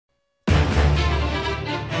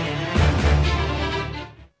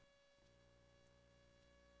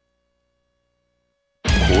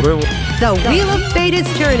The wheel of fate is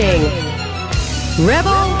turning.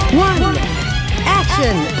 Rebel 1.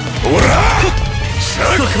 Action. ほらさ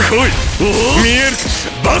あ来い見える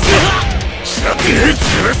バスさて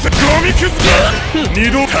潰すゴミくずだ二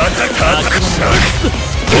度叩くシャク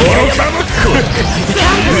愚か者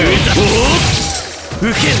受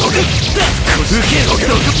けろ受けろ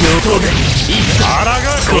あら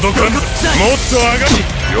が届かんもっと上がり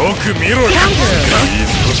よく見ろよ今の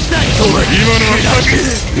はタク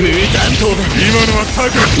今のはタ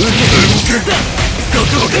ク落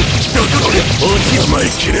ち甘い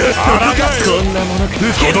きれあらがこんなもの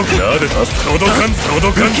届くなで届かん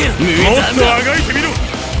届かんもっとあがいてみろも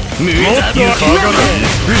っとあがる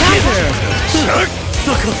シャッ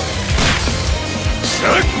そこシャ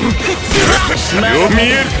ッよ見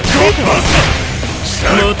えるかバサシャ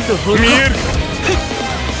ッ見えるか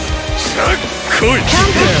シャッ来い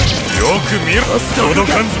よく見ろ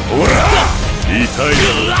届かんぞほら痛いよ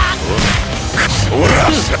ほら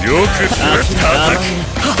よく潰す叩くし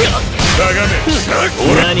ゃがめ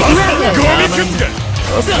ほらバサゴミくずが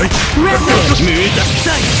浅い抜いた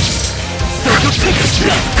そこしかし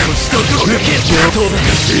腰と抜けとか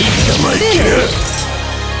しいたまいきれ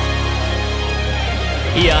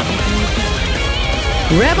やめて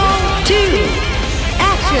Rebel 2.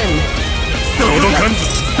 Action. 届かんぞ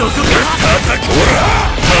そこ叩くほ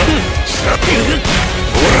らシャッ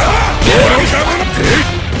ほら愚か者って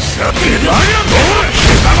シャッバカおい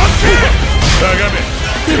刻まってしゃがめ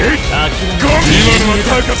ゴミ今のは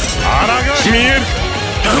高くあらが見える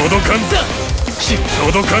か届かんぞ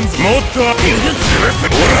届かんぞもっと潰す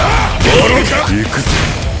ほら愚か行くぞ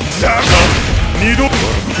じゃあ二度こ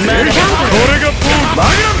れがポールマグ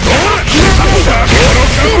ナムほら刻まった愚か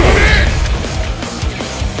者め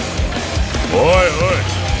おいおい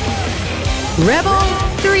Rebel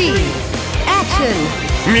 3. Action.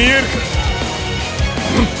 見えるか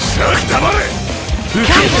シャクたまれ受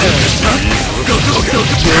け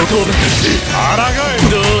あらがえ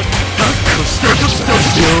どう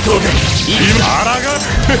今あらがシ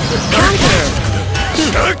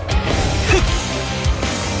ャク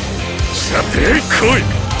シャテ来い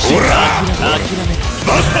ほら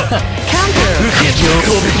バスタ受け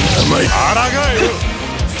甘いあらがえよ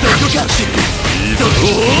そこかいいぞ今の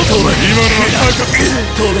は高く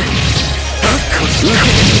飛べ受けて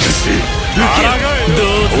みかしあらがえどうぞ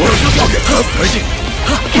俺の影はっさいい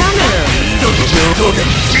いぞどうぞ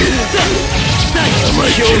甘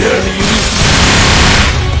いきれ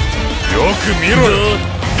よく見ろよ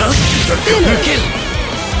受ける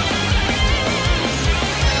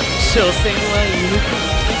所詮は犬か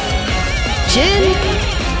Jin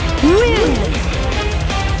win.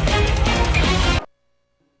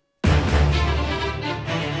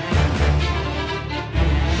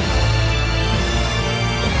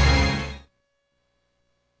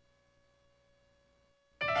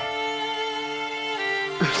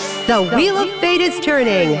 The wheel of fate is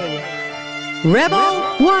turning. Rebel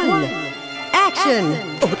 1. Action.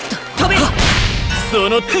 飛べそ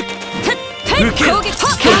の受け攻撃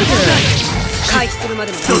回避するま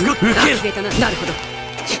での切れたな。なるほど。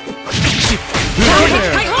解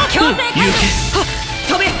放強制解放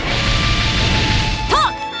飛べ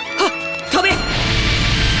飛べ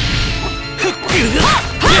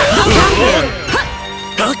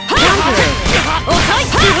遅い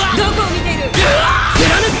どこを見ている貫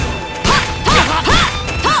く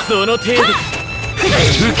その程度受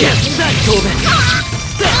け飛べ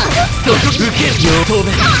受け飛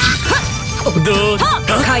べどう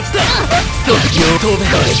回避そこ飛べ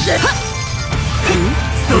そ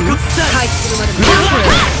こ回避するまでの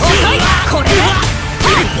遅いこれ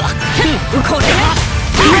これ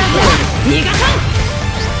逃がさん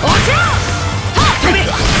落ちろ飛べ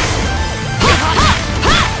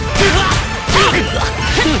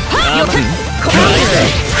よくこれ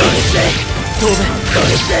飛べ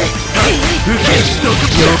受けそこ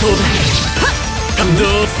飛べどう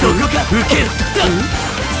そこか受ける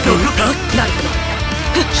そこかなるほど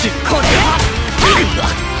これ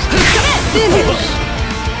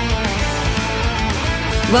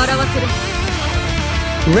笑わせる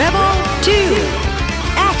Rebel 2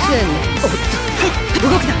 Action 動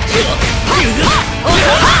くな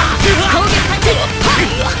攻撃開始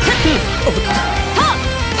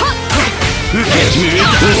受け見えた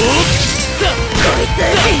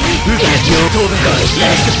受け上等だ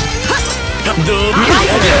どうか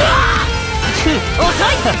遅い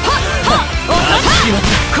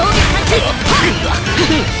攻撃開始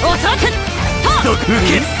遅く受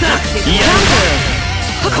け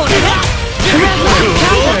これだ遅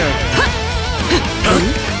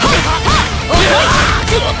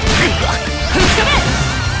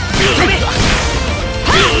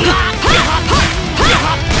い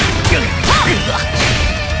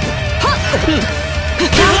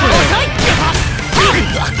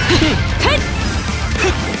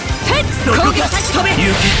こか飛べ行け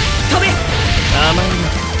飛べ甘い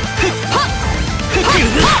な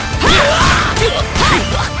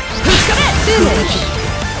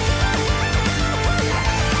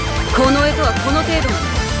この絵とはこの程度だ。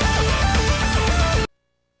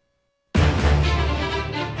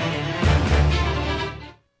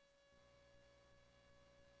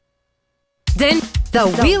The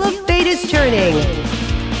wheel of fate is turning.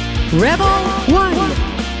 Rebel 1.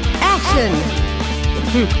 Action.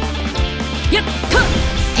 やっと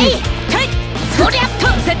えいはいそりゃっ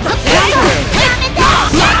とセットやめて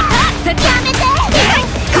セットやめて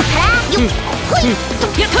こっからよっほい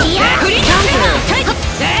やっとグリーンシューターはい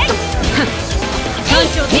パ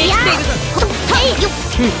ンチを手にしているぞはいよっ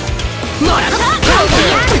もらったコ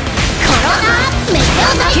ロナメテ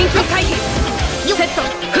オナ緊急回避セット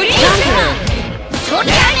グリーンシューターそ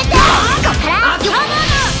りゃやめてこっからよっ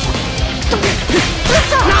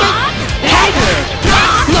嘘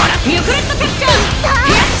ミュクレットキャッチャーフ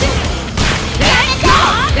ィアッシュやめて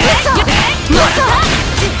嘘もっと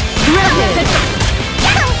セット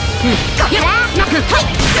こっからはい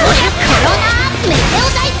そりゃコロナメテオ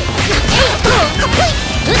ダイブかっこいい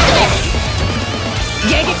撃つです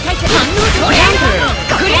迎撃態勢反応そりゃ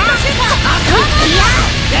グリーンシューターいや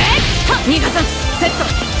逃がさんセット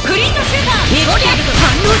グリーンシューターそりゃ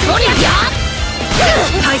反応そりゃや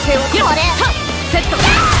体勢をこれセット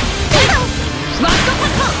ワンドパッ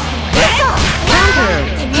ト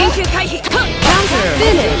緊急回避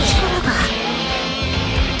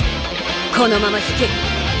このまま引け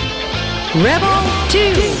Rebel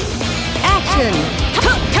 2. Action.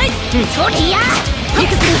 そりやコ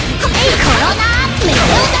ロナメテ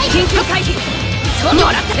オダイブ緊急回避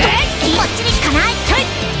もらったこっちに引かない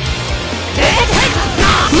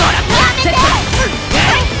もらったセット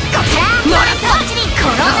こっからもらったこっちにコ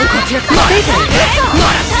ロナもら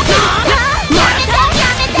ったや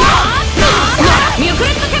めてミュクレ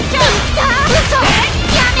ットキャッチャー嘘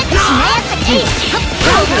やめてしなやかにいや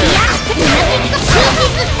うなずきとシューテ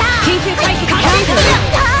ィングスター緊急回避こっから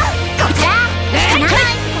引か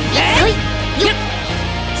ないそいよっ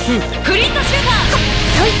クリントシューター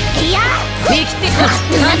そいいや見切ってこ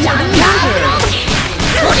うランダーブロー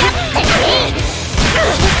そりゃ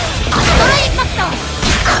アストロインパクト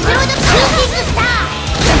アストロイドシューティングスター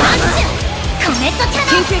スマッシュコメットキャ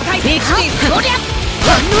ノン緊急回避そりゃ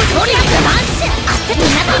反応そりゃスマッシュアスティナシ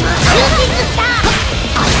ューティングスター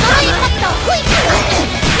アストロインパクトほい撃つで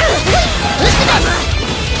す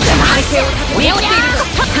スマッシュおりゃおりゃ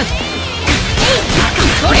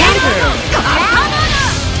そりゃアパーマ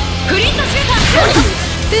ークリントシューター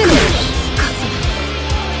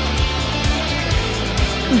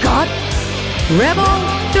Got Rebel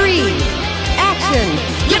 3. Action.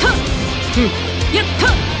 やっとやっと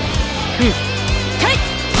はい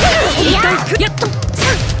やっと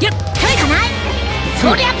やっかない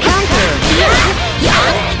そりゃカウンターや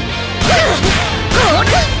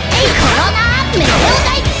コロナメテオ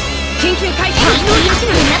ダイブ緊急回避ル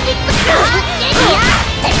ナティックスターいや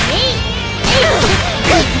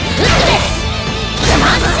撃つですスマ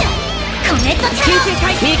ッシュコメットチャー緊急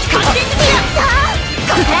回避カッティングやった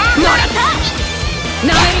もらった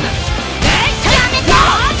なめるなやめてや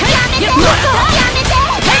めて嘘やめて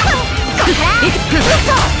こっから嘘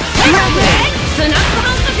スナックバ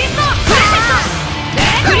ウンスフィストプレセッ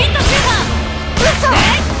トグリッドシューター嘘や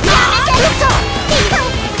めて嘘こ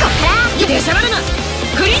っから出しゃばるな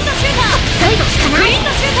グリッドシューターグリッ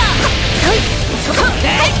ドシューターそこコ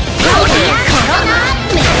ロナ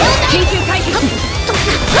メテオダイブ緊急回避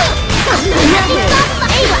ルナティックアッパ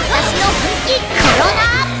ー私の復帰コロナ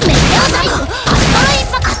メテオダイブアストロイン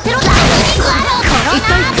パクトコロナメ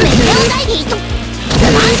テオダイブス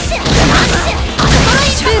マッシュア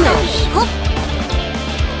ストロインパクト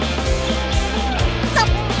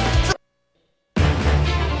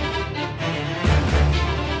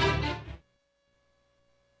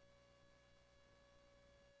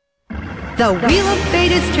The wheel of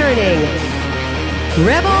fate is turning.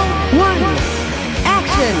 Rebel 1.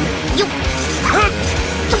 Action. よっ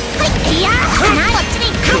いやーこっちに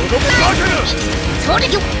それ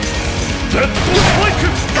よっこ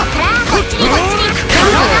っからこっちにコロナ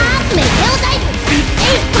メテオダイブ撃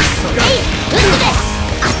つです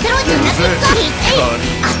アステロイドルナティックア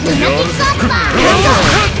ッパールナティックアッパー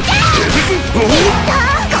こ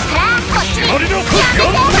っからこっちにやめ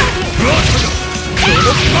て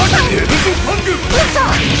嘘こ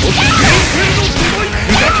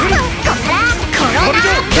っからコロナ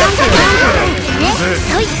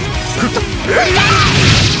そい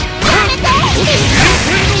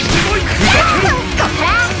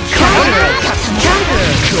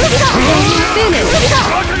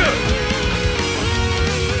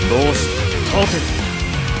どうした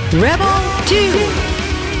Rebel 2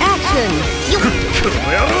 Action この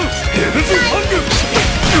野郎ヘブンズハング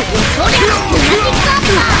そりゃ同じカッ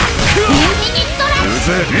パーミニットランう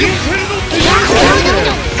ぜインフェルノいやここ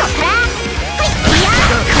からはいいや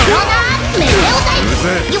コロナメテオダイう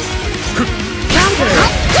ぜよっコ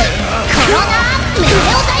ロナメテ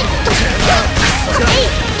オダイは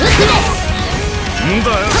い撃つですん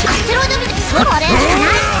だよアステロイドビルそれかなは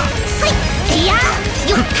いいや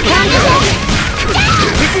よっキャンデル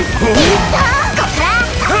いったここから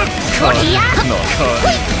これやほ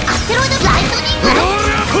いアステロイドライトニング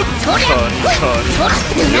そりゃほいそら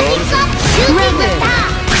ルナティックアップシューティングスター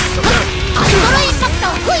アストロインパクト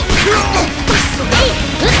ほい撃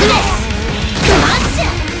つですスマッシュ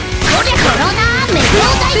そりゃコロナメテ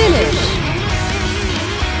オダイ Finish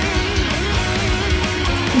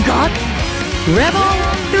God Rebel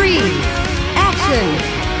 3 Action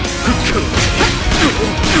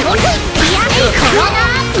そりゃいやコロナ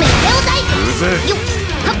メテオダイうぜよっ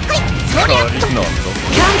はいそりゃなんだ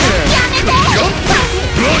やめて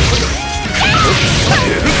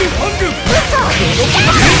ヘブンズハング嘘ここか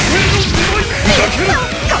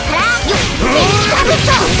らよっ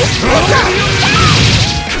嘘ここから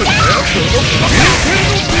か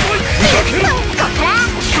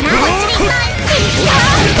な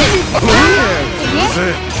こっちにうぜ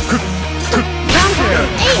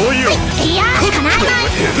来いよいやかない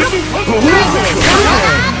ヘブンズハング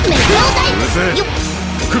メテオダイうぜよっ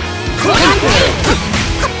コロナ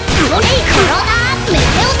メテ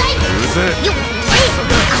オダイうぜよっ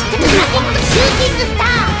アステルナティックシューティングスター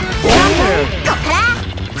ここから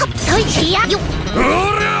そいいやよっお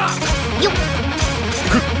らよっ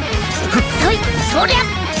そいそりゃ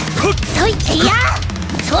そいいや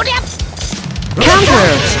そりゃ Counter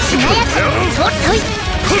しなやかそい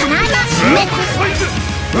かなメテサイズ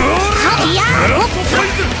いやほっサイ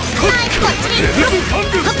ズこっちにヘブンズハン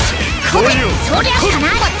グほいそりゃかな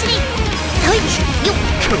こっちにそいよっ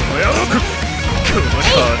この野郎この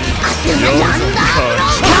アステルナランダー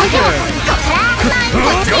ブローここからこ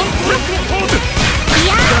っちに